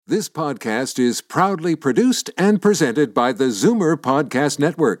This podcast is proudly produced and presented by the Zoomer Podcast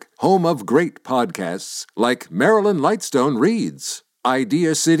Network, home of great podcasts like Marilyn Lightstone Reads,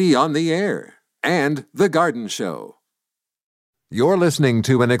 Idea City on the Air, and The Garden Show. You're listening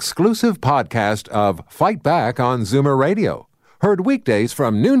to an exclusive podcast of Fight Back on Zoomer Radio, heard weekdays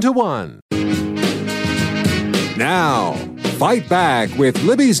from noon to 1. Now, Fight Back with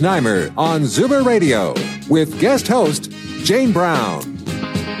Libby Znaimer on Zoomer Radio with guest host Jane Brown.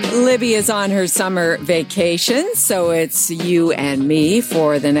 Libby is on her summer vacation, so it's you and me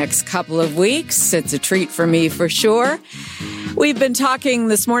for the next couple of weeks. It's a treat for me for sure. We've been talking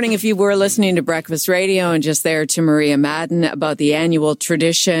this morning, if you were listening to Breakfast Radio and just there to Maria Madden, about the annual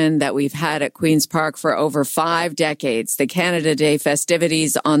tradition that we've had at Queen's Park for over 5 decades, the Canada Day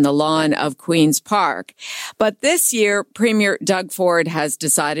festivities on the lawn of Queen's Park. But this year, Premier Doug Ford has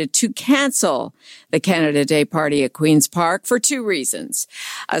decided to cancel the Canada Day party at Queen's Park for 2 reasons.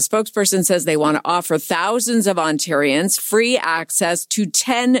 A spokesperson says they want to offer thousands of Ontarians free access to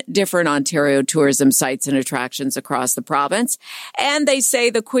 10 different Ontario tourism sites and attractions across the province. And they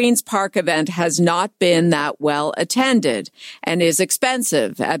say the Queen's Park event has not been that well attended and is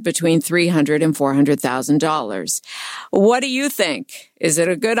expensive at between $300,000 and $400,000. What do you think? Is it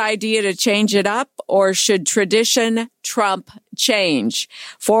a good idea to change it up, or should tradition trump change?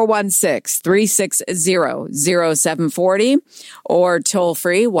 416-360-0740 or toll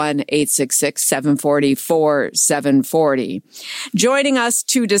free 1-866-740-4740. Joining us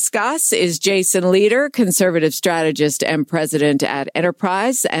to discuss is Jason Leader, Conservative Strategist and President at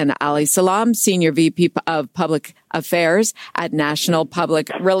Enterprise, and Ali Salam, Senior VP of Public Affairs at National Public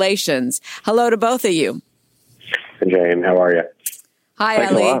Relations. Hello to both of you. Jane, how are you? Hi,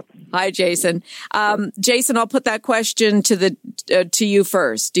 Ali. Hi, Jason. Jason, I'll put that question to you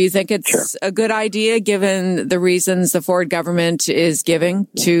first. Do you think it's a good idea, given the reasons the Ford government is giving,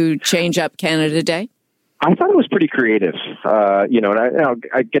 to change up Canada Day? I thought it was pretty creative, and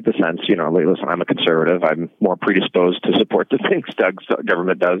I get the sense, listen, I'm a conservative. I'm more predisposed to support the things Doug's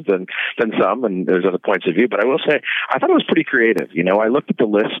government does than some, and there's other points of view. But I will say, I thought it was pretty creative. I looked at the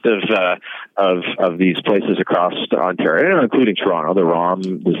list of these places across Ontario, including Toronto, the ROM,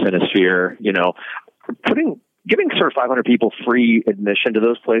 the Cinesphere, giving sort of 500 people free admission to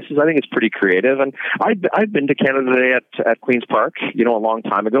those places. I think it's pretty creative. And I've been to Canada Day at Queen's Park, a long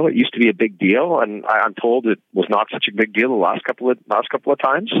time ago. It used to be a big deal, and I'm told it was not such a big deal the last couple of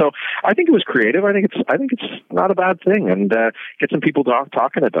times. So I think it was creative. I think it's not a bad thing, and get some people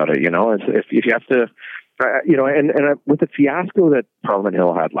talking about it. If you have to. And with the fiasco that Parliament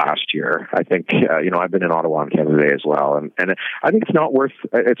Hill had last year, I think, I've been in Ottawa on Canada Day as well. And I think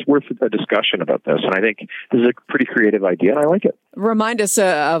it's worth a discussion about this. And I think this is a pretty creative idea, and I like it. Remind us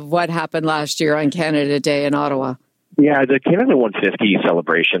of what happened last year on Canada Day in Ottawa. Yeah, the Canada 150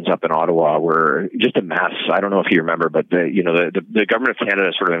 celebrations up in Ottawa were just a mess. I don't know if you remember, but the government of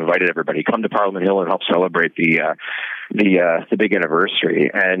Canada sort of invited everybody, come to Parliament Hill and help celebrate the big anniversary.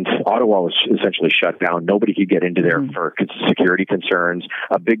 And Ottawa was essentially shut down. Nobody could get into there for security concerns.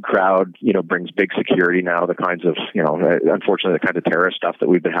 A big crowd, brings big security now. The kinds of, unfortunately, the kind of terrorist stuff that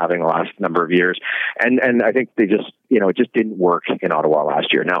we've been having the last number of years. And I think they just, it just didn't work in Ottawa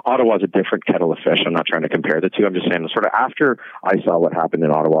last year. Now, Ottawa's a different kettle of fish. I'm not trying to compare the two. I'm just saying, sort of after I saw what happened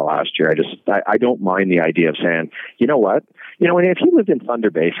in Ottawa last year, I don't mind the idea of saying, you know what? And if you lived in Thunder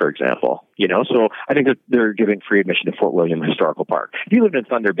Bay, for example, so I think that they're giving free admission to Fort William Historical Park. If you lived in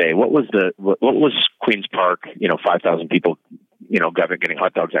Thunder Bay, what was Queen's Park, 5,000 people, getting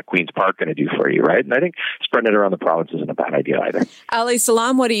hot dogs at Queen's Park going to do for you, right? And I think spreading it around the province isn't a bad idea either. Ali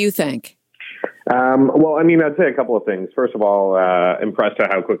Salam, what do you think? I'd say a couple of things. First of all, impressed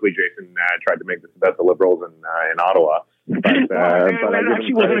at how quickly Jason tried to make this about the Liberals in Ottawa. But it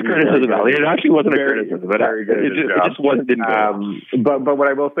actually wasn't a criticism, Ali. It actually wasn't a criticism, but it just didn't go. But what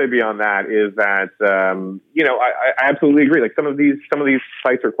I will say beyond that is that I absolutely agree. Like some of these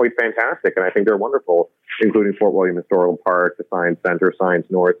sites are quite fantastic, and I think they're wonderful, including Fort William Historical Park, the Science Centre, Science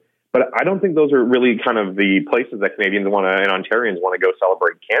North. But I don't think those are really kind of the places that Canadians and Ontarians want to go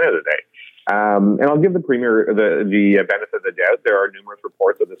celebrate Canada Day. And I'll give the Premier the benefit of the doubt. There are numerous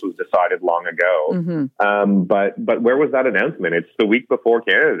reports that this was decided long ago. Mm-hmm. But where was that announcement? It's the week before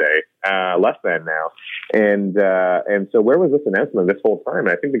Canada Day, less than now. And so where was this announcement this whole time?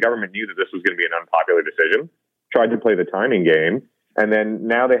 And I think the government knew that this was going to be an unpopular decision, tried to play the timing game, and then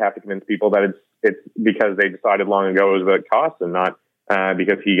now they have to convince people that it's because they decided long ago it was about cost and not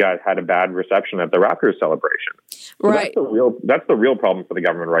because he had a bad reception at the Raptors celebration. So right. That's the real problem for the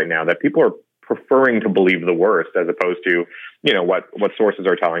government right now, that people are preferring to believe the worst as opposed to, what sources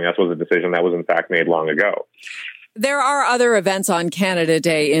are telling us was a decision that was in fact made long ago. There are other events on Canada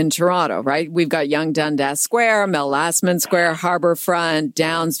Day in Toronto, right? We've got Young Dundas Square, Mel Lastman Square, Harbourfront,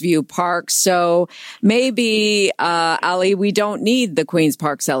 Downsview Park. So maybe, Ali, we don't need the Queen's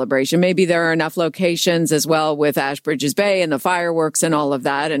Park celebration. Maybe there are enough locations as well with Ashbridges Bay and the fireworks and all of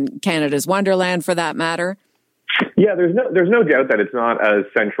that, and Canada's Wonderland for that matter. Yeah, there's no doubt that it's not as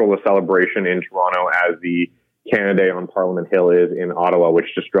central a celebration in Toronto as the Canada Day on Parliament Hill is in Ottawa, which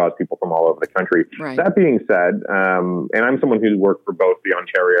just draws people from all over the country. Right. That being said, and I'm someone who's worked for both the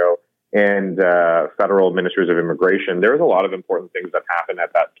Ontario and federal ministers of immigration, there's a lot of important things that happen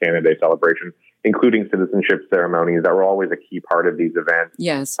at that Canada Day celebration, including citizenship ceremonies that were always a key part of these events.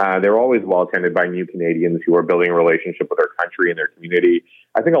 Yes. They're always well attended by new Canadians who are building a relationship with their country and their community.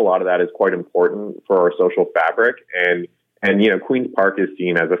 I think a lot of that is quite important for our social fabric. And Queen's Park is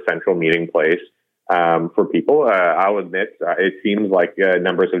seen as a central meeting place for people. I'll admit, it seems like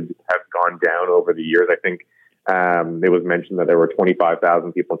numbers have gone down over the years. I think it was mentioned that there were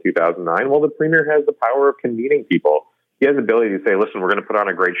 25,000 people in 2009. Well, the Premier has the power of convening people. He has the ability to say, listen, we're going to put on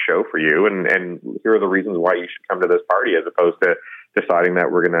a great show for you, and here are the reasons why you should come to this party, as opposed to deciding that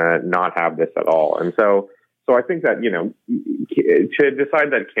we're going to not have this at all. And so I think that, to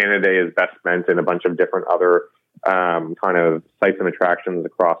decide that Canada Day is best spent in a bunch of different other kind of sites and attractions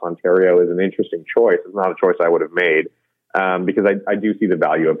across Ontario is an interesting choice. It's not a choice I would have made, because I do see the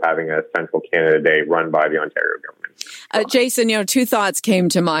value of having a central Canada Day run by the Ontario government. Jason, two thoughts came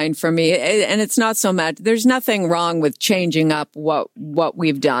to mind for me, and it's not so much, there's nothing wrong with changing up what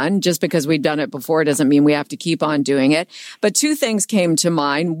we've done. Just because we've done it before doesn't mean we have to keep on doing it. But two things came to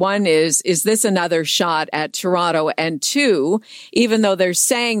mind. One is this another shot at Toronto? And two, even though they're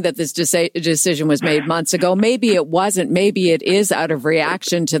saying that this decision was made months ago, maybe it wasn't. Maybe it is out of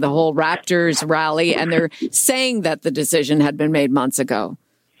reaction to the whole Raptors rally, and they're saying that the decision had been made months ago.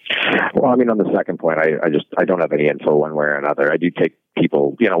 Well, I mean, on the second point, I don't have any info one way or another. I do take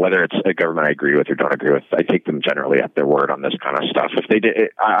people, whether it's a government I agree with or don't agree with, I take them generally at their word on this kind of stuff. If they did,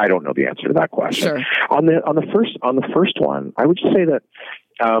 I don't know the answer to that question. Sure. On the first one, I would just say that,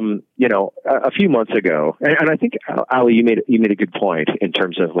 a few months ago, and I think, Ali, you made a good point in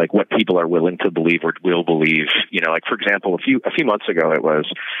terms of like what people are willing to believe or will believe. Like, for example, a few months ago, it was,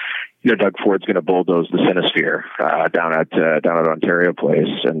 Doug Ford's going to bulldoze the Cinesphere down at Ontario Place,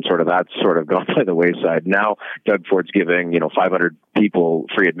 and that's gone by the wayside. Now Doug Ford's giving 500 people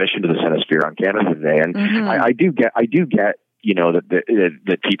free admission to the Cinesphere on Canada Day, and mm-hmm. I do get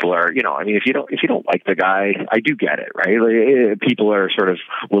that people are, if you don't like the guy, I do get it, right? Like, people are sort of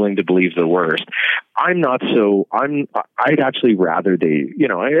willing to believe the worst. I'd actually rather the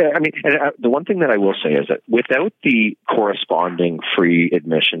one thing that I will say is that without the corresponding free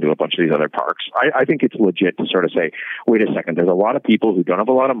admission to a bunch of these other parks, I think it's legit to sort of say, wait a second, there's a lot of people who don't have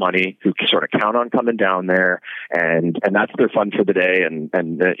a lot of money who sort of count on coming down there, and that's their fun for the day, and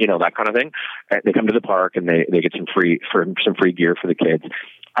that kind of thing. They come to the park and they get some free gear for the kids.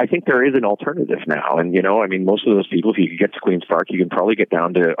 I think there is an alternative now. And, most of those people, if you could get to Queen's Park, you can probably get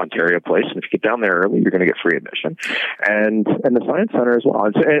down to Ontario Place. And if you get down there early, you're going to get free admission. And the Science Center as well.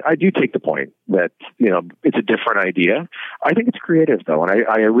 And so, I do take the point that, it's a different idea. I think it's creative, though. And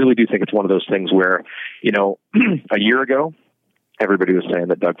I really do think it's one of those things where, a year ago, everybody was saying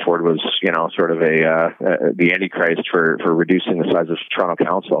that Doug Ford was, sort of the Antichrist for reducing the size of Toronto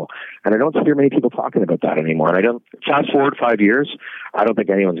Council. And I don't hear many people talking about that anymore. And fast forward 5 years, I don't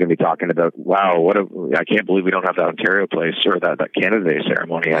think anyone's going to be talking about, wow, I can't believe we don't have that Ontario Place or that Canada Day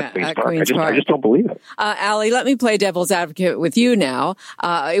ceremony at Queen's Park. I just don't believe it. Ali, let me play devil's advocate with you now.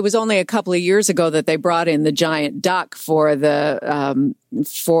 It was only a couple of years ago that they brought in the giant duck for the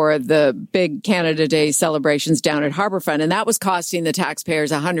big Canada Day celebrations down at Harbourfront, and that was costing the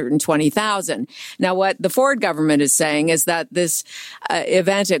taxpayers $120,000. Now, what the Ford government is saying is that this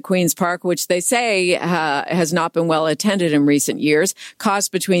event at Queen's Park, which they say has not been well attended in recent years, costs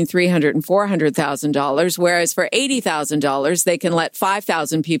between $300,000 and $400,000, whereas for $80,000 they can let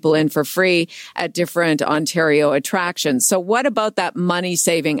 5,000 people in for free at different Ontario attractions. So, what about that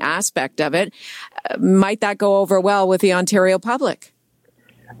money-saving aspect of it? Might that go over well with the Ontario public?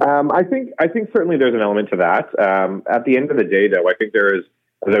 I think certainly there's an element to that. At the end of the day, though, I think there is,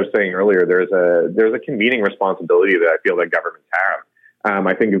 as I was saying earlier, there's a convening responsibility that I feel that governments have.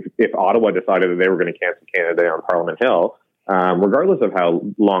 I think if Ottawa decided that they were going to cancel Canada Day on Parliament Hill, regardless of how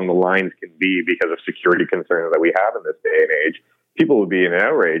long the lines can be because of security concerns that we have in this day and age, people would be in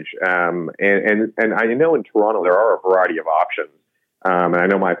outrage. And I know in Toronto there are a variety of options. And I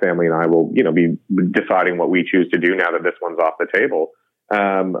know my family and I will, be deciding what we choose to do now that this one's off the table.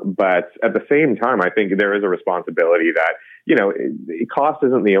 But at the same time, I think there is a responsibility that cost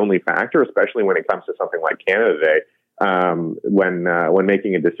isn't the only factor, especially when it comes to something like Canada Day. When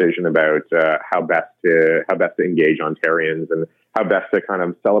making a decision about how best to engage Ontarians and how best to kind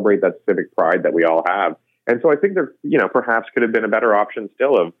of celebrate that civic pride that we all have. And so I think there, perhaps could have been a better option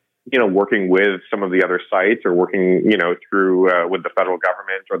still of, working with some of the other sites or working, through with the federal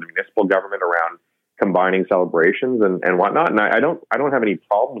government or the municipal government around combining celebrations and whatnot. And I don't have any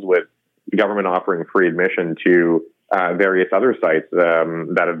problems with the government offering free admission to various other sites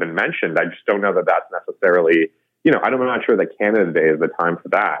that have been mentioned. I just don't know that that's necessarily, I'm not sure that Canada Day is the time for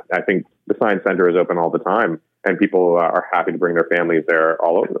that. I think the Science Center is open all the time, and people are happy to bring their families there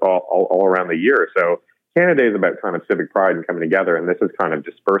all around the year. So Canada Day is about kind of civic pride and coming together, and this is kind of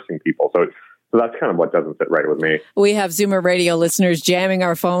dispersing people. So that's kind of what doesn't sit right with me. We have Zoomer Radio listeners jamming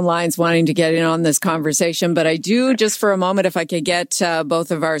our phone lines wanting to get in on this conversation. But I do, just for a moment, if I could get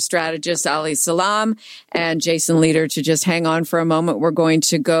both of our strategists, Ali Salam and Jason Leader, to just hang on for a moment. We're going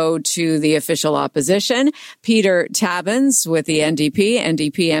to go to the official opposition. Peter Tabuns with the NDP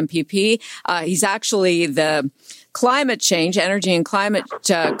MPP. He's actually the climate change, energy and climate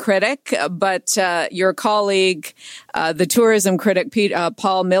critic, but your colleague, the tourism critic,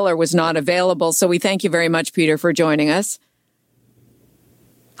 Paul Miller, was not available. So we thank you very much, Peter, for joining us.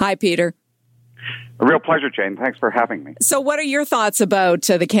 Hi, Peter. A real pleasure, Jane. Thanks for having me. So what are your thoughts about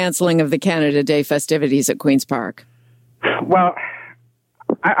the canceling of the Canada Day festivities at Queen's Park? Well,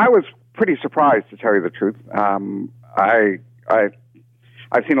 I was pretty surprised, to tell you the truth. I've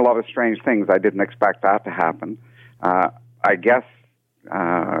seen a lot of strange things. I didn't expect that to happen. I guess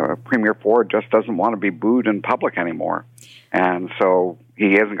Premier Ford just doesn't want to be booed in public anymore. And so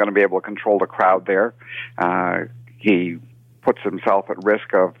he isn't going to be able to control the crowd there. He puts himself at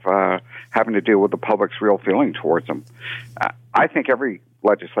risk of having to deal with the public's real feeling towards him. I think every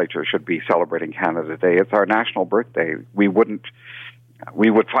legislature should be celebrating Canada Day. It's our national birthday. We would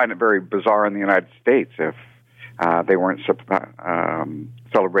find it very bizarre in the United States if they weren't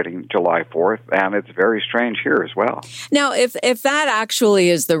celebrating July 4th, and it's very strange here as well. Now, if that actually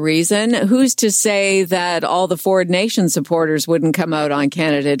is the reason, who's to say that all the Ford Nation supporters wouldn't come out on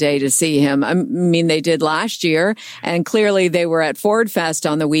Canada Day to see him? I mean, they did last year, and clearly they were at Ford Fest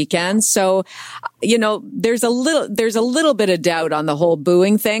on the weekend. So, there's a little bit of doubt on the whole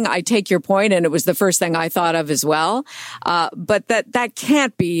booing thing. I take your point, and it was the first thing I thought of as well. But that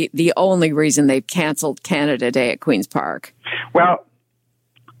can't be the only reason they've canceled Canada Day at Queen's Park. Well,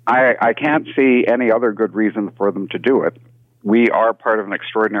 I can't see any other good reason for them to do it. We are part of an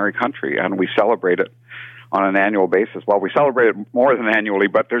extraordinary country, and we celebrate it on an annual basis. Well, we celebrate it more than annually,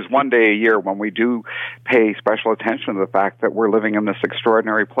 but there's one day a year when we do pay special attention to the fact that we're living in this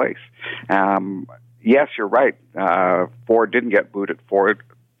extraordinary place. Yes, you're right. Ford didn't get booed at Ford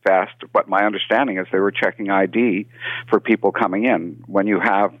Fest, but my understanding is they were checking ID for people coming in. When you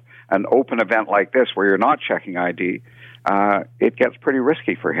have an open event like this where you're not checking ID, it gets pretty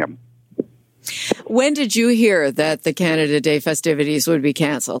risky for him. When did you hear that the Canada Day festivities would be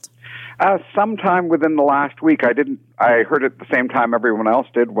canceled? Sometime within the last week. I heard it the same time everyone else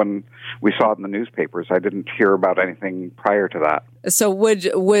did when we saw it in the newspapers. I didn't hear about anything prior to that. So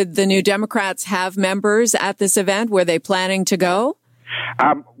would the New Democrats have members at this event? Were they planning to go?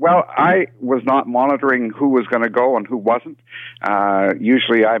 Well, I was not monitoring who was going to go and who wasn't.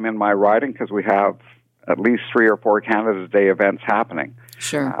 Usually I'm in my riding because we have at least 3 or 4 Canada Day events happening.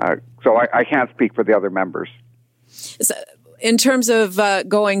 Sure. So I can't speak for the other members. So in terms of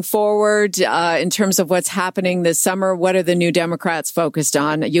going forward, in terms of what's happening this summer, what are the New Democrats focused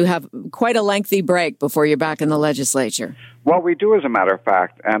on? You have quite a lengthy break before you're back in the legislature. Well, we do, as a matter of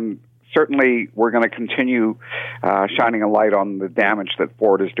fact, and certainly we're going to continue shining a light on the damage that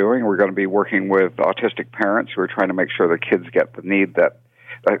Ford is doing. We're going to be working with autistic parents who are trying to make sure the kids get the need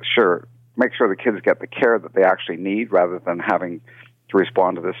make sure the kids get the care that they actually need rather than having to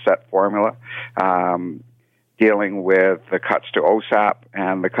respond to this set formula. Dealing with the cuts to OSAP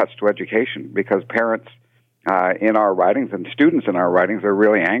and the cuts to education, because parents in our ridings and students in our ridings are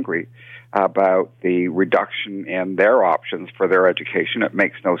really angry about the reduction in their options for their education. It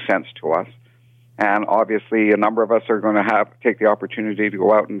makes no sense to us. And obviously, a number of us are going to take the opportunity to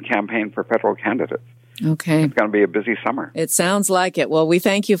go out and campaign for federal candidates. Okay. It's going to be a busy summer. It sounds like it. Well, we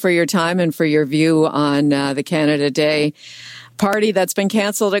thank you for your time and for your view on the Canada Day party that's been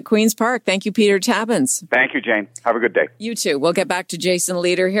canceled at Queen's Park. Thank you, Peter Tabuns. Thank you, Jane. Have a good day. You too. We'll get back to Jason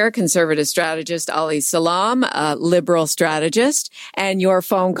Leader here, conservative strategist, Ali Salam, liberal strategist, and your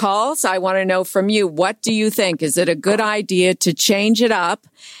phone calls. I want to know from you, what do you think? Is it a good idea to change it up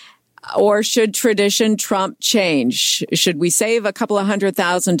Or should tradition trump change? Should we save a couple of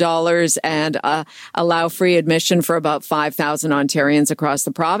 $100,000 and allow free admission for about 5,000 Ontarians across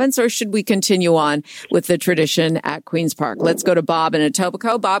the province? Or should we continue on with the tradition at Queen's Park? Let's go to Bob in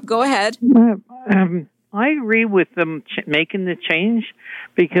Etobicoke. Bob, go ahead. I agree with them making the change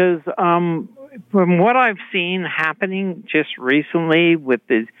because from what I've seen happening just recently with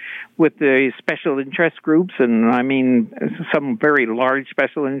the special interest groups, and I mean some very large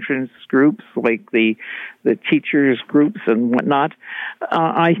special interest groups like the teachers groups and whatnot,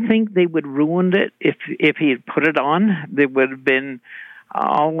 I think they would ruin it if he had put it on. There would have been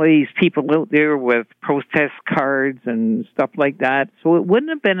all these people out there with protest cards and stuff like that, so it wouldn't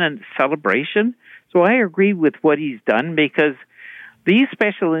have been a celebration. So I agree with what he's done because these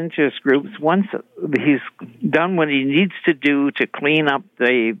special interest groups, once he's done what he needs to do to clean up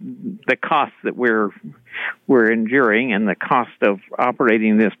the costs that we're enduring and the cost of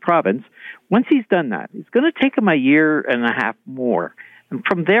operating this province, once he's done that, it's going to take him a year and a half more. And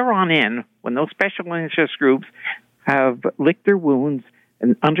from there on in, when those special interest groups have licked their wounds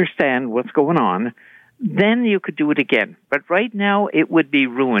and understand what's going on, then you could do it again. But right now, it would be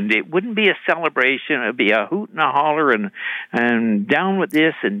ruined. It wouldn't be a celebration. It would be a hoot and a holler and down with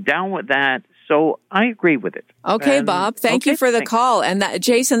this and down with that. So I agree with it. Okay, Bob, thank you for the call. And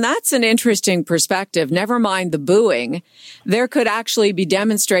Jason, that's an interesting perspective. Never mind the booing. There could actually be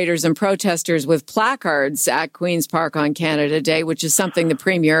demonstrators and protesters with placards at Queen's Park on Canada Day, which is something the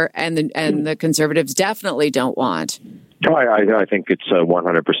Premier and the Conservatives definitely don't want. No, I think it's a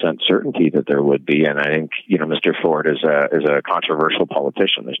 100% certainty that there would be, and I think Mr. Ford is a controversial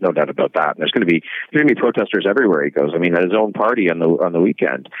politician. There's no doubt about that. And there's going to be protesters everywhere he goes. I mean, at his own party on the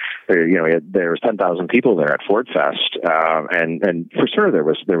weekend, there was 10,000 people there at Ford Fest, and for sure there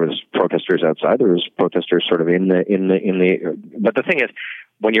was protesters outside. There was protesters sort of in the. But the thing is,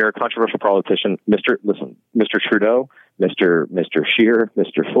 when you're a controversial politician, Mr. Trudeau, Mr. Scheer,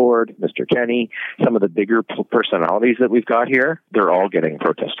 Mr. Ford, Mr. Kenney, some of the bigger personalities that we've got here, they're all getting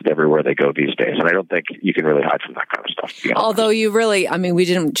protested everywhere they go these days. And I don't think you can really hide from that kind of stuff. Although we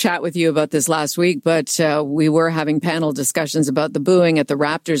didn't chat with you about this last week, but we were having panel discussions about the booing at the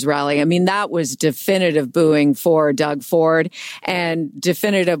Raptors rally. I mean, that was definitive booing for Doug Ford and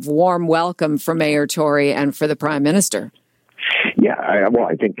definitive warm welcome for Mayor Tory and for the Prime Minister. Yeah,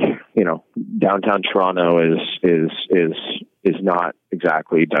 I think downtown Toronto is not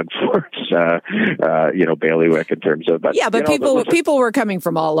exactly Doug Ford's bailiwick in terms of. But, but people were coming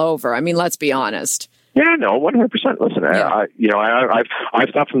from all over. I mean, let's be honest. Yeah, no, 100%. Listen, I've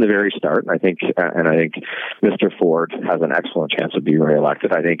thought from the very start, and I think Mr. Ford has an excellent chance of being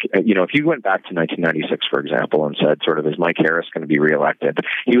reelected. I think, if you went back to 1996, for example, and said sort of, is Mike Harris going to be reelected?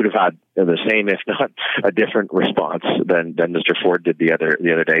 He would have had the same, if not a different response than Mr. Ford did the other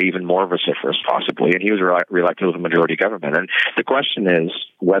day, even more vociferous possibly, and he was reelected with a majority government. And the question is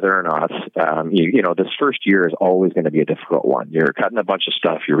whether or not, this first year is always going to be a difficult one. You're cutting a bunch of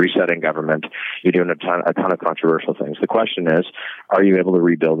stuff, you're resetting government, you're doing a ton of controversial things. The question is, are you able to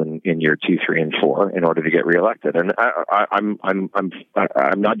rebuild in year 2, 3, and 4 in order to get reelected? And I'm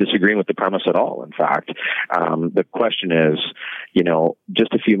not disagreeing with the premise at all. In fact, the question is,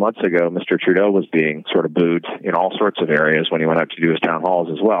 just a few months ago, Mr. Trudeau was being sort of booed in all sorts of areas when he went out to do his town halls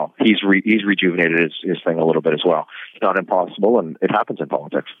as well. He's rejuvenated his thing a little bit as well. It's not impossible, and it happens in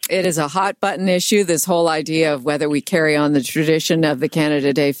politics. It is a hot button issue, this whole idea of whether we carry on the tradition of the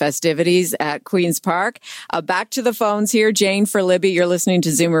Canada Day festivities at Queen's Park. Back to the phones here. Jane for Libby. You're listening to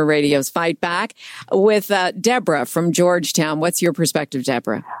Zoomer Radio's Fight Back with Deborah from Georgetown. What's your perspective,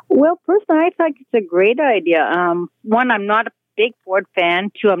 Deborah? Well, personally, I think it's a great idea. One, I'm not a big Ford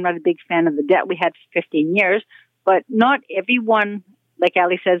fan. Two, I'm not a big fan of the debt we had for 15 years. But not everyone, like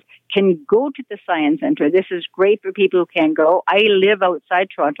Ali says, can go to the Science Centre. This is great for people who can go. I live outside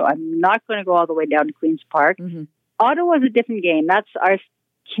Toronto. I'm not going to go all the way down to Queen's Park. Mm-hmm. Ottawa is a different game. That's our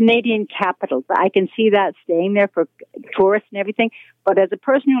Canadian capital. I can see that staying there for tourists and everything. But as a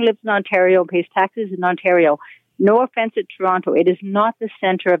person who lives in Ontario and pays taxes in Ontario, no offense at Toronto, it is not the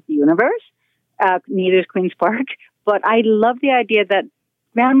center of the universe. Neither is Queen's Park. But I love the idea that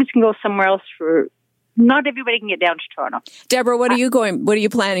families can go somewhere else for. Not everybody can get down to Toronto. Deborah, what are you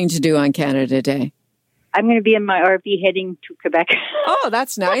planning to do on Canada Day? I'm going to be in my RV heading to Quebec. Oh,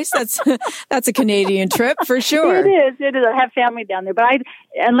 that's nice. That's a Canadian trip for sure. It is. I have family down there. But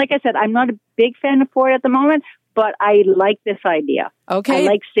and like I said, I'm not a big fan of Ford at the moment, but I like this idea. Okay. I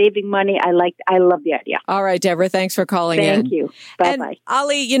like saving money. I love the idea. All right, Deborah, thanks for calling in. Thank you. Bye-bye. And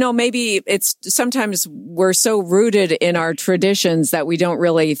Ali, maybe it's sometimes we're so rooted in our traditions that we don't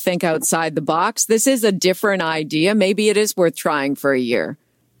really think outside the box. This is a different idea. Maybe it is worth trying for a year.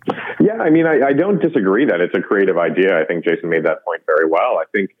 Yeah, I mean, I don't disagree that it's a creative idea. I think Jason made that point very well. I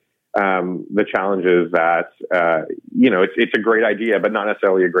think the challenge is that, it's a great idea, but not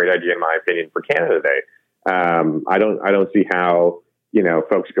necessarily a great idea, in my opinion, for Canada Day. I don't see how,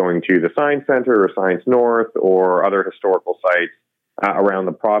 folks going to the Science Centre or Science North or other historical sites around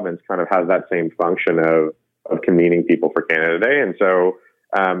the province kind of has that same function of convening people for Canada Day. And so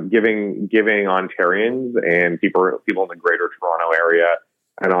giving Ontarians and people in the Greater Toronto area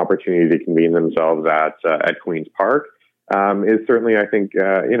an opportunity to convene themselves at Queen's Park is certainly, I think,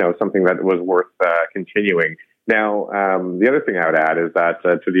 something that was worth continuing. Now, the other thing I would add is that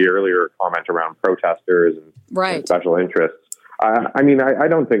to the earlier comment around protesters and special interests, I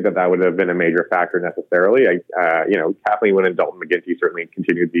don't think that would have been a major factor necessarily. Kathleen Wynne and Dalton McGuinty certainly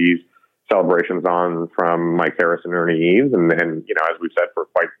continued these celebrations on from Mike Harris and Ernie Eves, and as we've said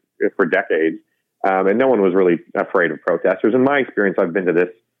for decades, and no one was really afraid of protesters. In my experience, I'd been to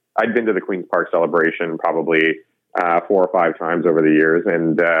the Queen's Park celebration probably 4 or 5 times over the years,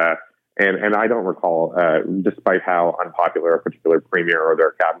 and I don't recall, despite how unpopular a particular premier or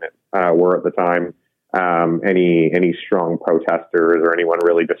their cabinet were at the time, any strong protesters or anyone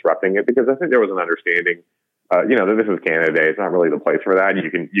really disrupting it, because I think there was an understanding, that this is Canada Day. It's not really the place for that. You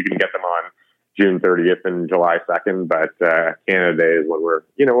can get them on June 30th and July 2nd, but Canada Day is when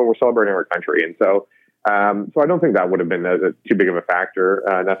we're celebrating our country, and so I don't think that would have been too big of a factor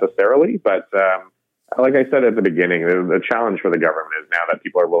necessarily, but. Like I said at the beginning, the challenge for the government is now that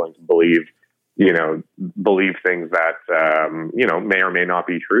people are willing to believe things that, may or may not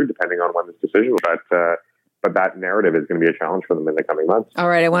be true, depending on when this decision. But that narrative is going to be a challenge for them in the coming months. All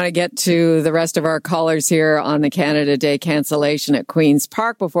right. I want to get to the rest of our callers here on the Canada Day cancellation at Queen's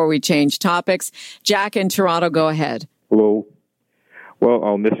Park before we change topics. Jack in Toronto, go ahead. Hello. Well,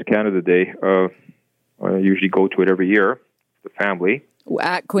 I'll miss Canada Day. I usually go to it every year, the family.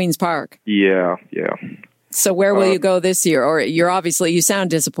 At Queen's Park? Yeah. So where will you go this year? Or you sound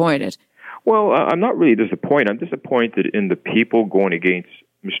disappointed. Well, I'm not really disappointed. I'm disappointed in the people going against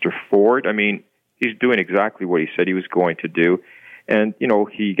Mr. Ford. I mean, he's doing exactly what he said he was going to do. And,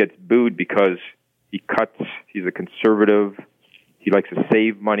 he gets booed because he's a conservative. He likes to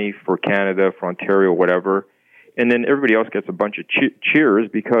save money for Canada, for Ontario, whatever. And then everybody else gets a bunch of cheers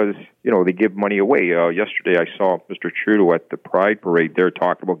because, they give money away. Yesterday I saw Mr. Trudeau at the Pride Parade there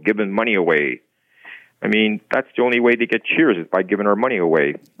talking about giving money away. I mean, that's the only way to get cheers is by giving our money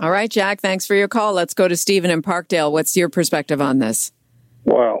away. All right, Jack, thanks for your call. Let's go to Stephen in Parkdale. What's your perspective on this?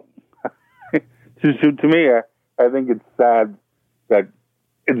 Well, to me, I think it's sad that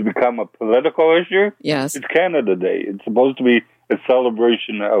it's become a political issue. Yes. It's Canada Day. It's supposed to be a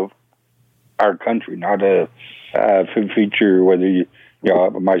celebration of our country, not a feature whether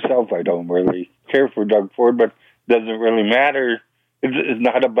myself, I don't really care for Doug Ford, but it doesn't really matter. It's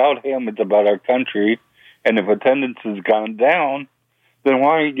not about him, it's about our country. And if attendance has gone down, then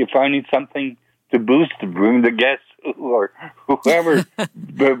why aren't you finding something to bring the guests or whoever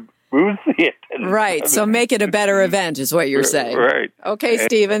boost the attendance? Right, so make it a better event is what you're saying. Right. Okay,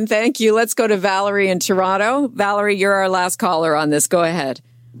 Stephen, thank you. Let's go to Valerie in Toronto. Valerie, you're our last caller on this. Go ahead.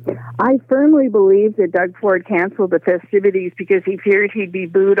 I firmly believe that Doug Ford canceled the festivities because he feared he'd be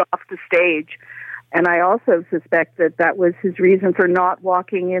booed off the stage. And I also suspect that was his reason for not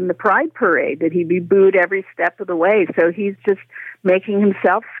walking in the Pride Parade, that he'd be booed every step of the way. So he's just making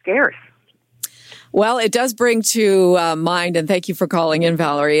himself scarce. Well, it does bring to mind, and thank you for calling in,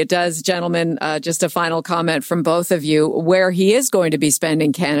 Valerie. It does, gentlemen, just a final comment from both of you, where he is going to be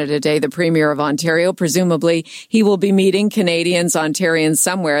spending Canada Day, the Premier of Ontario. Presumably, he will be meeting Canadians, Ontarians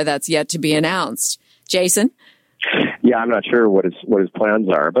somewhere. That's yet to be announced. Jason? Yeah, I'm not sure what his plans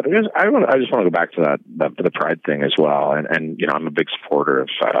are, but I just want to go back to the Pride thing as well. And I'm a big supporter of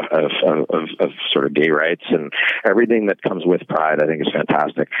sort of gay rights and everything that comes with Pride. I think is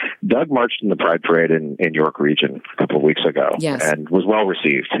fantastic. Doug marched in the Pride Parade in York Region a couple of weeks ago, yes, and was well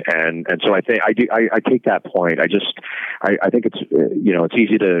received. And so I think I take that point. I think it's it's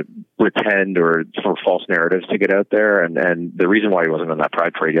easy to pretend or for false narratives to get out there. And the reason why he wasn't in that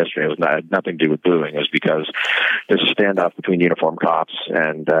Pride Parade yesterday was nothing to do with booing. It was because there's a standoff between uniformed cops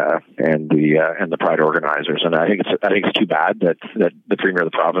and the Pride organizers, and I think it's too bad that the Premier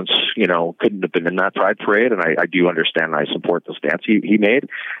of the province couldn't have been in that Pride Parade. And I do understand, and I support the stance he made,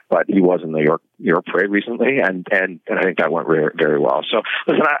 but he was in the York Parade recently, and I think that went very well. So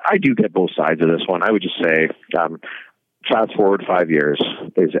listen, I do get both sides of this one. I would just say. Fast forward 5 years,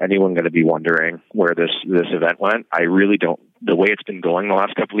 is anyone going to be wondering where this event went? I really don't. The way it's been going the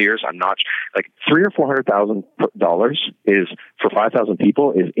last couple of years, I'm not like $300,000 or $400,000 is for 5,000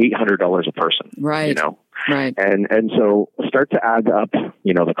 people is $800 a person. Right. Right. And so start to add up,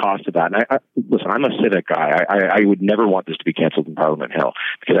 the cost of that. And listen, I'm a civic guy. I would never want this to be canceled in Parliament Hill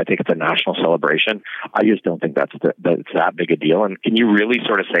because I think it's a national celebration. I just don't think that's that big a deal. And can you really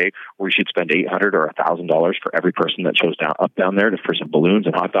sort of say we should spend $800 or $1,000 for every person that shows down there for some balloons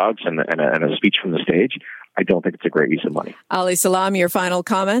and hot dogs and a speech from the stage? I don't think it's a great use of money. Ali Salam, your final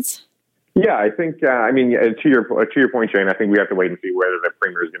comments? Yeah, I think, to your point, Jane, I think we have to wait and see whether the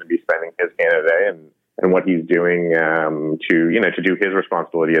Premier is going to be spending his Canada Day and what he's doing to do his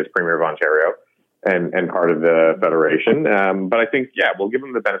responsibility as Premier of Ontario and part of the Federation. But I think, we'll give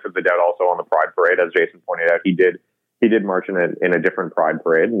him the benefit of the doubt also on the Pride Parade. As Jason pointed out, he did march in a different Pride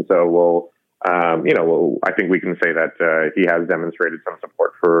Parade. And so I think we can say that he has demonstrated some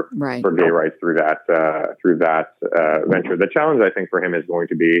support for gay rights through that venture. The challenge, I think, for him is going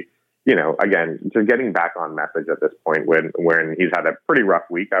to be, again, to getting back on message at this point when he's had a pretty rough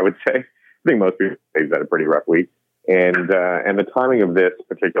week, I would say. I think most people say he's had a pretty rough week. And the timing of this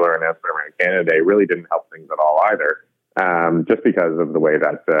particular announcement around Canada Day really didn't help things at all either, just because of the way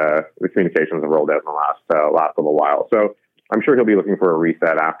that the communications have rolled out in the last little while. So I'm sure he'll be looking for a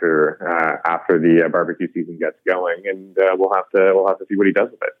reset after the barbecue season gets going, and we'll have to see what he does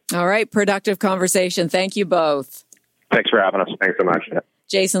with it. All right, productive conversation. Thank you both. Thanks for having us. Thanks so much.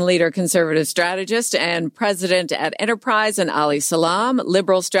 Jason Leader, Conservative strategist and president at Enterprise, and Ali Salam,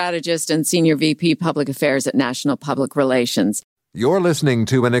 Liberal strategist and senior VP Public Affairs at National Public Relations. You're listening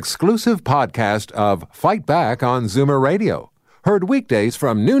to an exclusive podcast of Fight Back on Zoomer Radio. Heard weekdays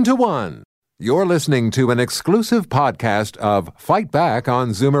from noon to 1. You're listening to an exclusive podcast of Fight Back on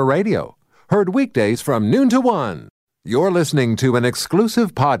Zoomer Radio. Heard weekdays from noon to 1. You're listening to an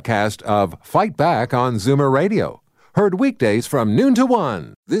exclusive podcast of Fight Back on Zoomer Radio. Heard weekdays from noon to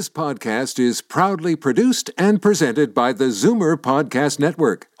 1. This podcast is proudly produced and presented by the Zoomer Podcast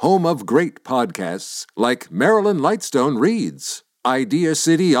Network, home of great podcasts like Marilyn Lightstone Reads, Idea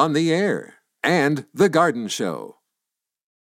City on the Air, and The Garden Show.